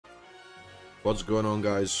What's going on,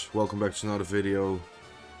 guys? Welcome back to another video.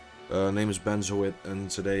 Name is Benzoit, and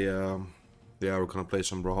today yeah, we're gonna play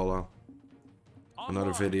some Brawlhalla.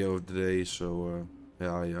 Another video of the day. So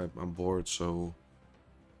yeah, I'm bored, so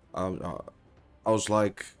I was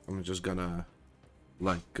like, I'm just gonna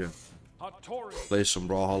play some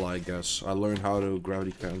Brawlhalla, I guess. I learned how to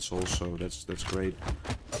gravity cancel, so that's great.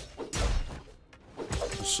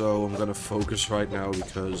 So I'm gonna focus right now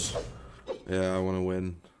because yeah, I want to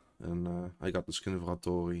win. And I got the skin of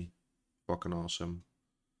Ratori. Fucking awesome.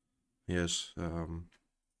 Yes.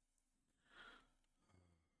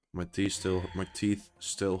 My teeth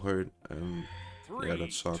still hurt, and yeah,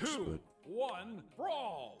 that sucks. But 1,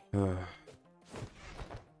 brawl.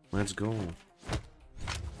 Let's go.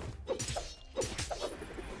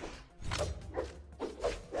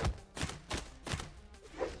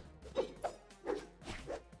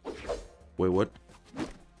 Wait, what?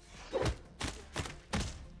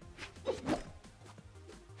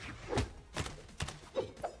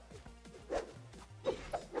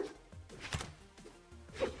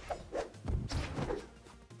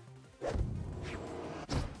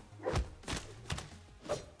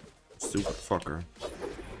 Stupid fucker.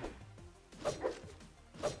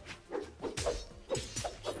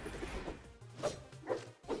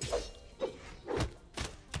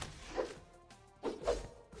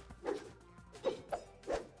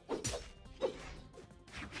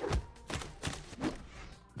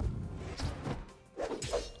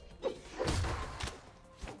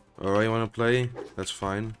 Alright, you wanna play? That's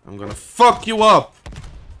fine. I'm gonna fuck you up!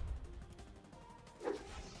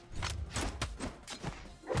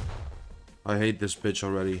 I hate this bitch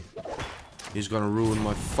already. He's gonna ruin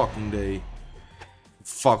my fucking day.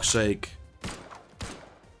 For fuck's sake.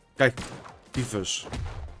 Kijk, tyfus.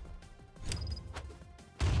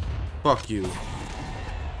 Fuck you.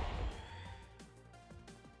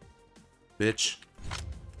 Bitch.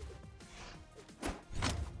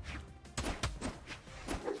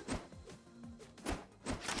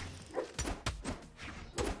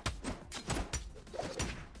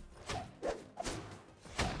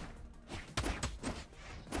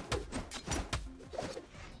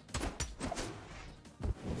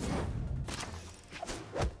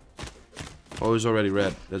 Oh, he's already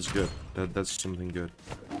red. That's good. That's something good.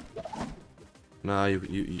 Nah,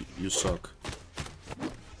 you suck.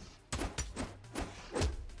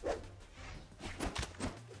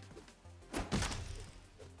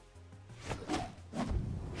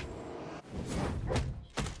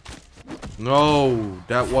 No,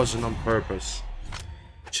 that wasn't on purpose.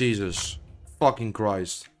 Jesus. Fucking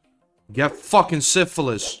Christ. Get fucking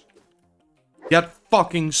syphilis. Get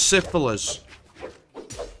fucking syphilis.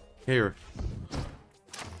 Here.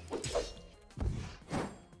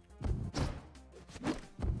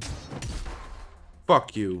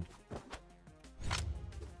 Fuck you.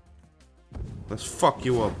 Let's fuck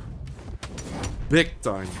you up. Big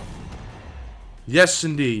time. Yes,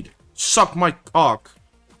 indeed. Suck my cock.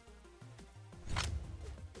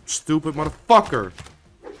 Stupid motherfucker.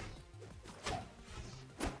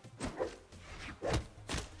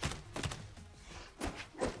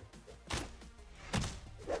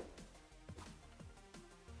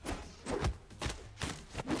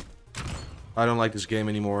 I don't like this game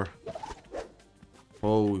anymore.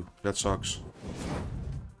 Oh, that sucks.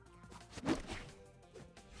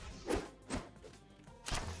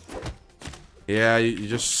 Yeah, you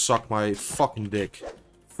just suck my fucking dick.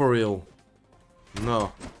 For real.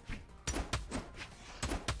 No.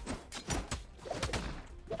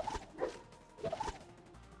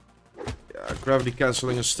 Yeah, gravity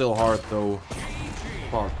cancelling is still hard though.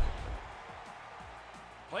 Fuck.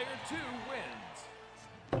 Player 2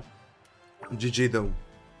 wins. GG though.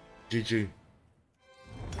 GG.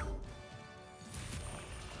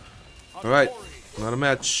 Alright, another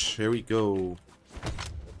match. Here we go.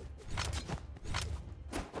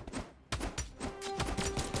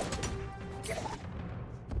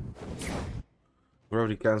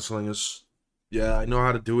 Gravity cancelling is... Yeah, I know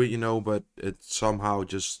how to do it, you know, but it somehow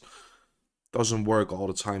just doesn't work all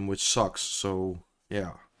the time, which sucks. So,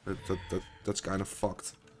 yeah, that's kind of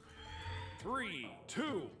fucked. 3,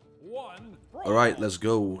 2, 1, brawl. Alright, let's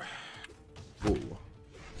go. Whoa.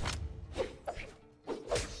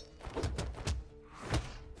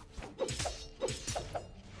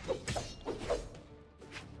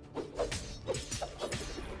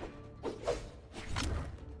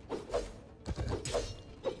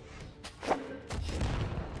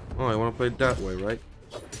 Oh, I want to play it that way, right?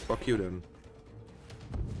 Fuck you then.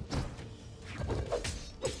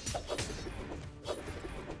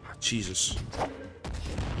 Jesus.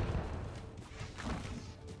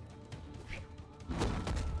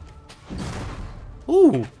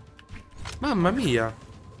 Ooh! Mamma mia!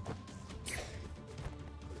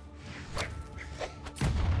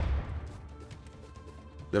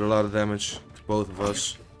 Did a lot of damage to both of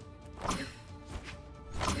us.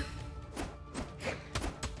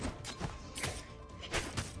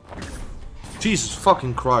 Jesus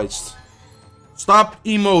fucking Christ. Stop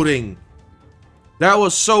emoting! That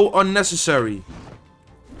was so unnecessary.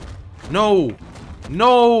 No!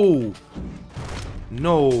 No!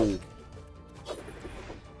 No!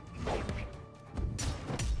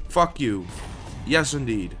 Fuck you. Yes,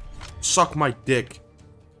 indeed. Suck my dick.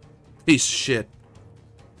 Piece of shit.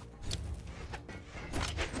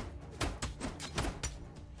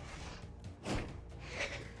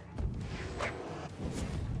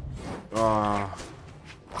 Ah.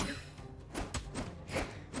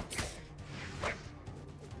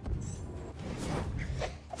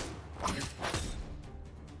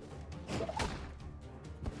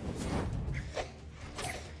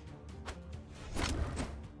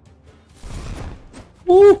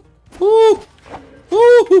 Ooh! Ooh!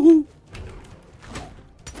 Ooh!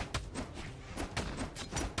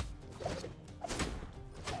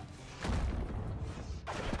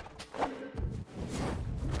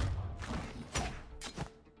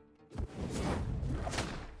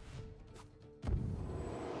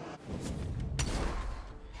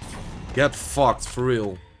 Get fucked, for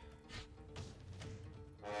real.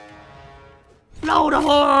 Blow the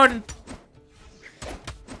horn!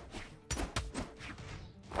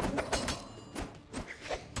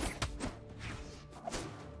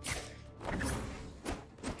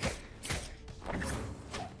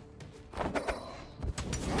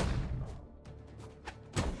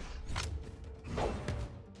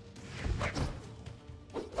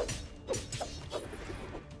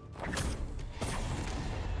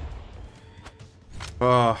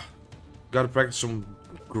 Gotta practice some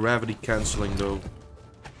gravity canceling though.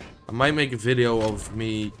 I might make a video of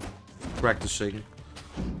me practicing.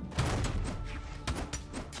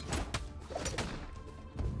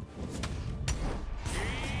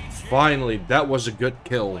 Finally, that was a good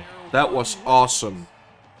kill. That was awesome.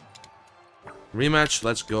 Rematch,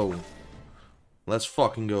 let's go. Let's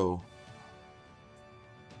fucking go.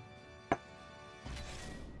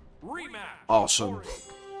 Rematch. Awesome.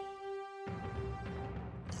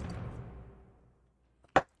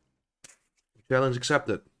 Challenge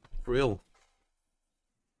accepted. For real.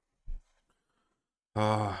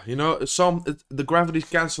 You know, the gravity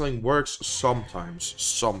canceling works sometimes,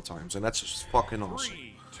 and that's just fucking awesome.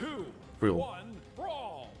 3, 2, For real. 1,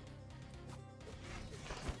 brawl.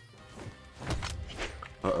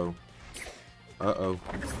 Uh-oh. Uh-oh.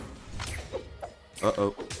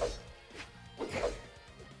 Uh-oh.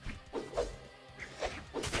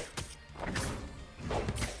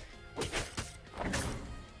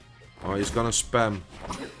 Oh, he's gonna spam.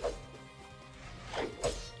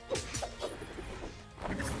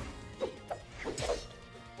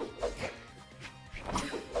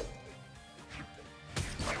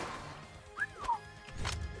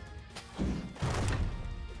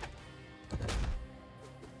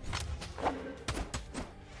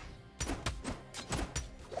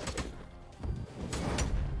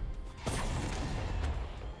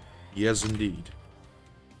 Yes, indeed.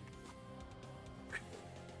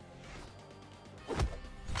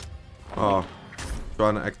 Oh,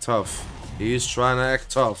 trying to act tough. He's trying to act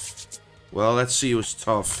tough. Well, let's see who's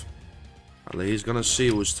tough. He's gonna see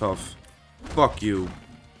who's tough. Fuck you.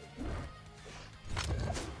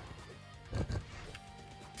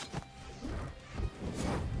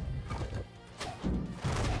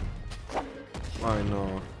 I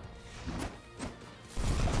know.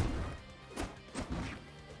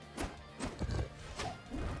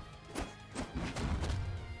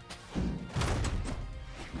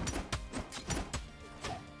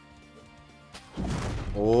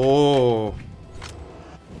 Oh.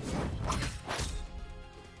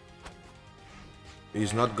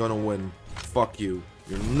 He's not gonna win. Fuck you.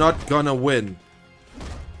 You're not gonna win.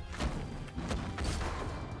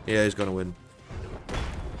 Yeah, he's gonna win.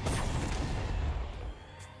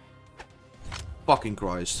 Fucking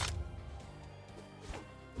Christ.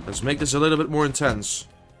 Let's make this a little bit more intense.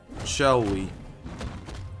 Shall we?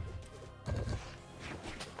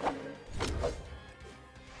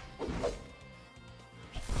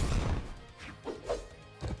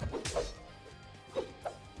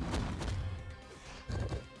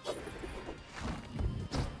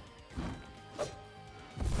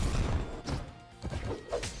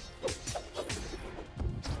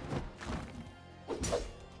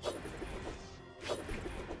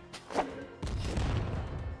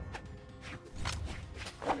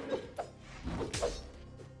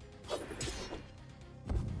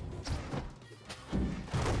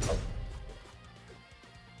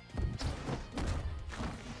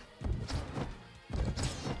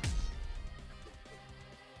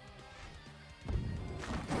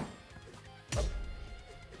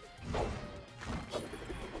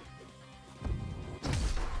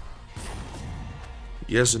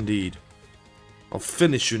 Yes, indeed. I'll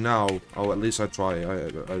finish you now. Oh, at least I try.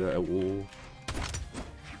 I will.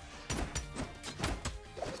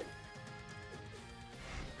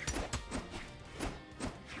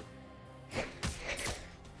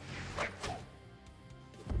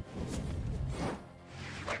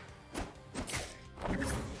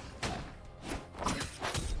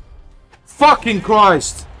 Fucking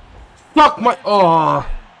Christ! Fuck my... Oh!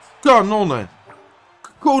 Kanonnen!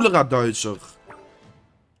 Cholera-Duitser!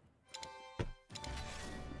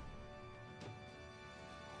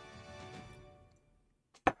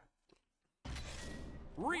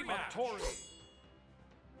 Rematch.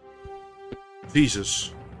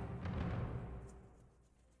 Jesus.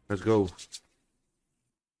 Let's go.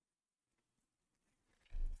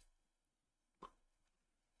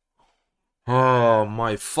 Oh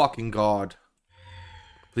my fucking god.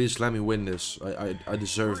 Please let me win this. I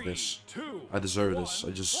deserve this. I deserve this.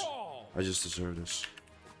 I just deserve this.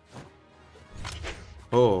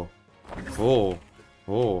 Oh. Oh.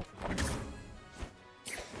 Oh.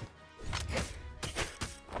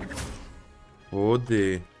 Oh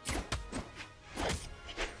dear.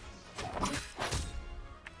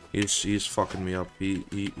 He's fucking me up.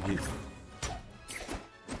 He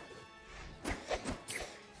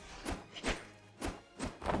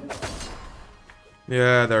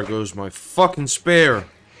Yeah, there goes my fucking spear.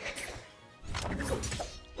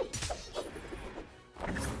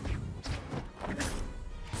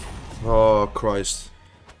 Oh, Christ.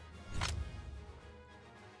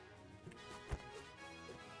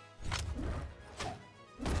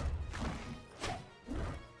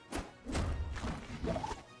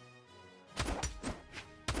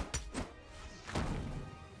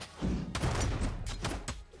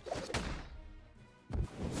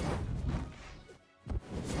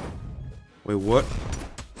 Wait, what?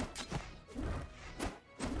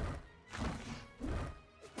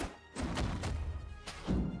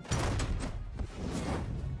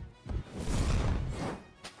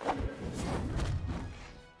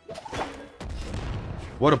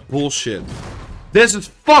 What a bullshit. This is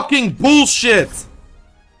fucking bullshit!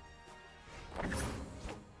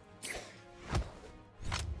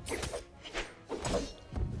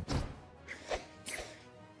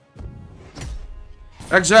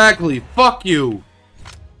 Exactly. Fuck you.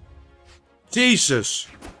 Jesus.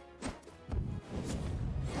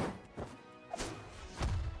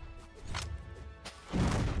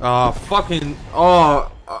 Fucking.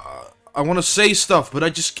 Oh, I want to say stuff, but I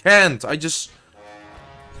just can't. I just.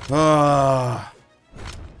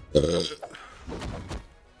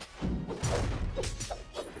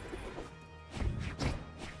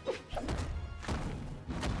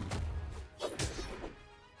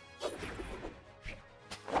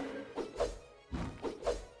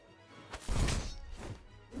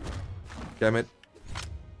 Damn it.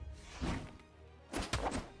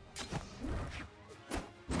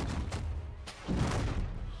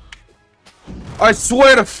 I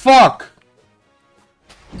swear to fuck!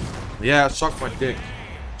 Yeah, suck my dick.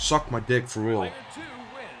 Suck my dick for real.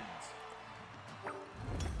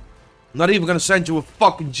 Not even gonna send you a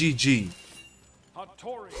fucking GG.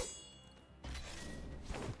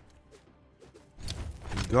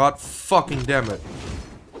 God fucking damn it.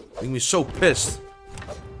 Make me so pissed.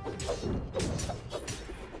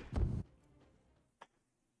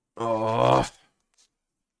 Oh.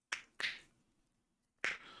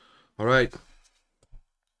 Alright.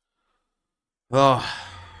 Oh.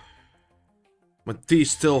 My teeth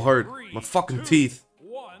still hurt. My fucking teeth.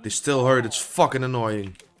 They still hurt. It's fucking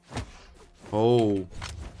annoying. Oh.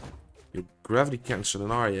 You're gravity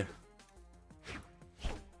canceling, are you?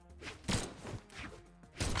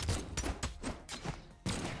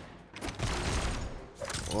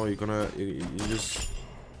 Oh, you're gonna... You just...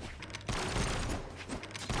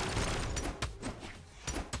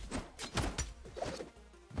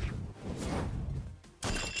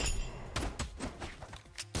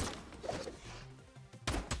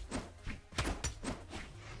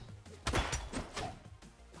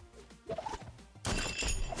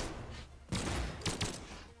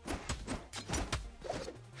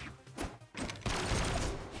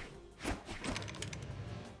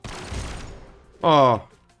 Oh.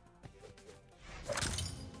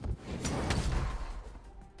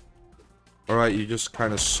 Alright, you just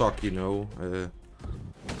kind of suck, you know.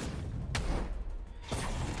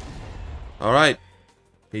 Alright.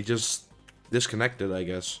 He just disconnected, I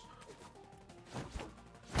guess.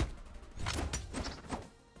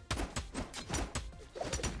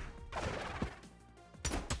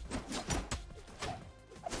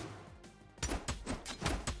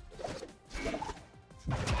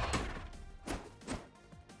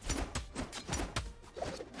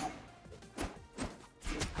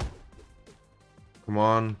 Come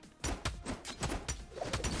on.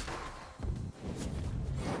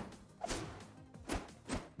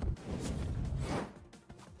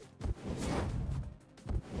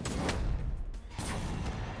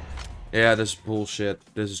 Yeah, this is bullshit.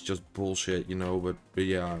 This is just bullshit, you know, but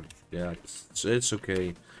yeah, it's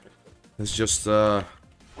okay. It's just a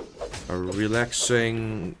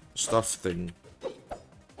relaxing stuff thing.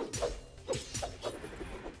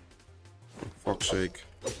 For fuck's sake.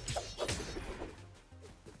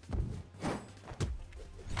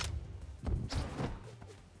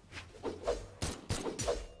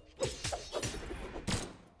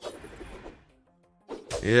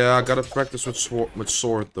 Yeah, I gotta practice with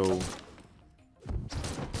sword though.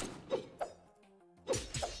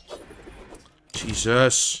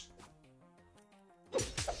 Jesus.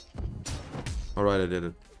 Alright, I did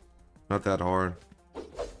it. Not that hard.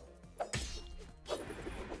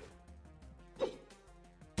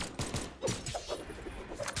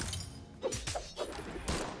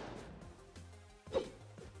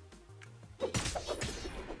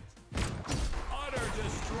 Utter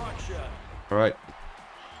destruction. Alright.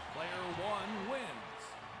 Player 1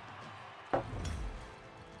 wins.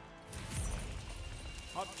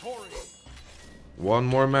 Hattori. One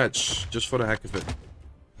more match, just for the heck of it.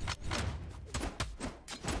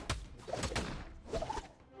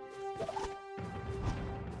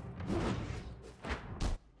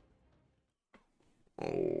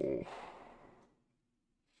 Oh.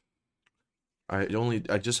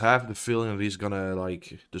 I just have the feeling that he's gonna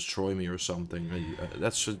like destroy me or something.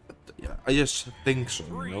 That's just, I just think so,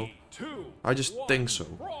 you know. 3, 2, I just 1, think so.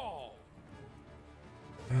 brawl.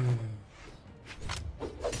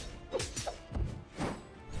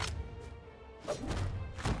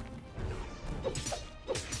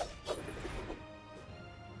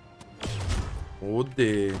 Oh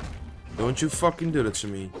dear. Don't you fucking do that to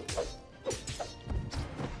me.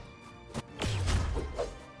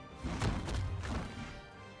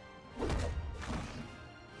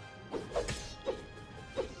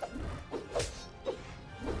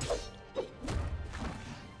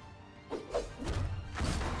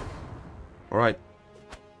 Alright.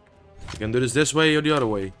 You can do this way or the other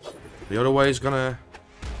way. The other way is gonna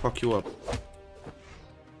fuck you up.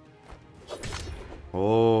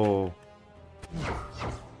 Oh.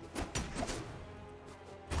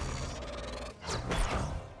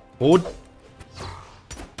 Hold.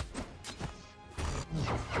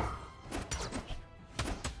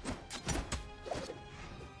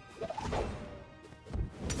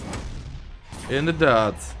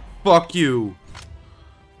 Inderdaad. Fuck you.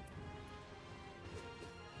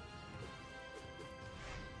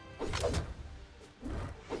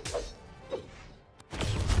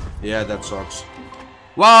 Yeah, that sucks.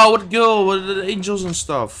 Wow, what a goal! What the angels and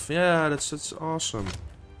stuff. Yeah, that's awesome.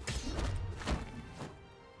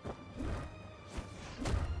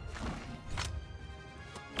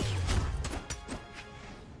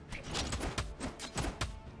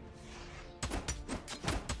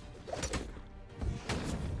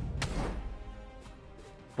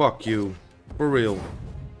 Fuck you. For real.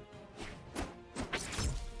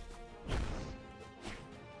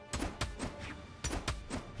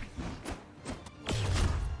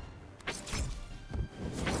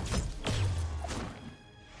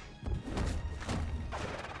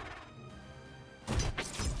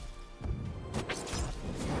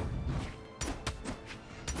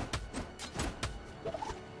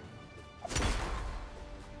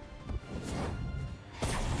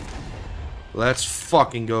 Let's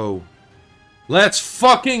fucking go. Let's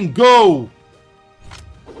fucking go!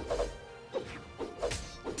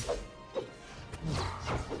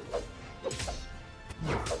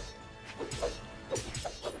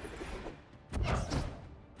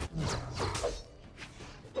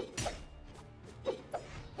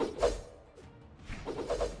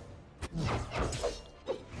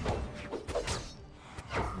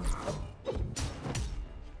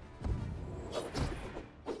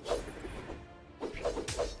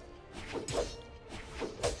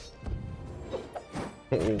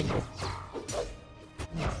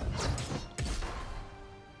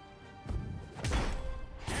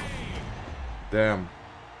 Damn.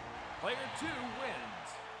 Player 2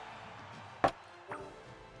 wins.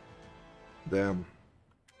 Damn.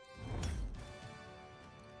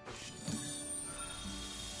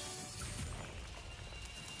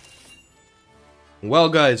 Well,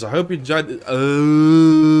 guys, I hope you enjoyed it.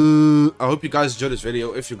 I hope you guys enjoyed this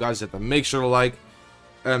video. If you guys did, then make sure to like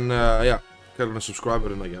and yeah, click on the subscribe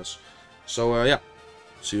button, I guess. So yeah,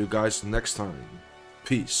 see you guys next time.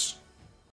 Peace.